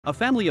A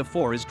family of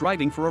 4 is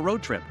driving for a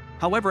road trip,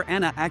 however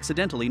Anna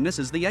accidentally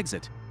misses the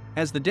exit.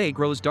 As the day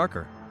grows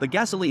darker, the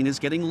gasoline is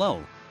getting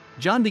low.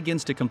 John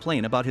begins to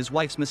complain about his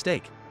wife's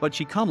mistake, but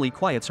she calmly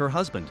quiets her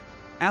husband.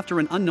 After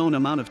an unknown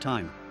amount of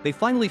time, they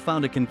finally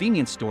found a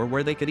convenience store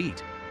where they could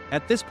eat.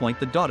 At this point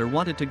the daughter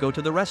wanted to go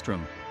to the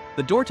restroom.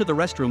 The door to the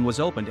restroom was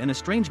opened and a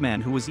strange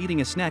man who was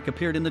eating a snack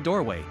appeared in the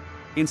doorway.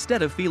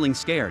 Instead of feeling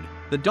scared,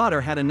 the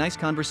daughter had a nice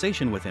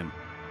conversation with him.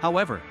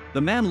 However,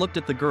 the man looked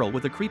at the girl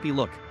with a creepy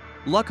look.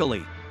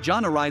 Luckily,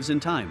 John arrives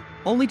in time,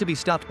 only to be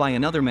stopped by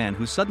another man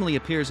who suddenly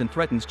appears and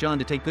threatens John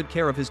to take good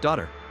care of his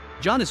daughter.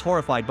 John is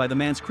horrified by the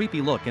man's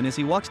creepy look, and as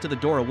he walks to the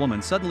door a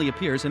woman suddenly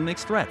appears and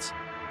makes threats.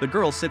 The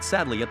girl sits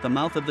sadly at the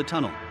mouth of the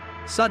tunnel.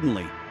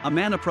 Suddenly, a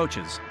man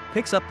approaches,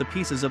 picks up the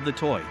pieces of the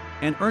toy,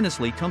 and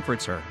earnestly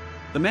comforts her.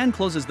 The man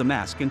closes the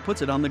mask and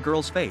puts it on the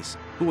girl's face,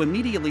 who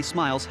immediately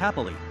smiles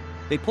happily.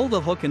 They pull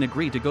the hook and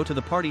agree to go to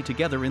the party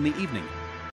together in the evening.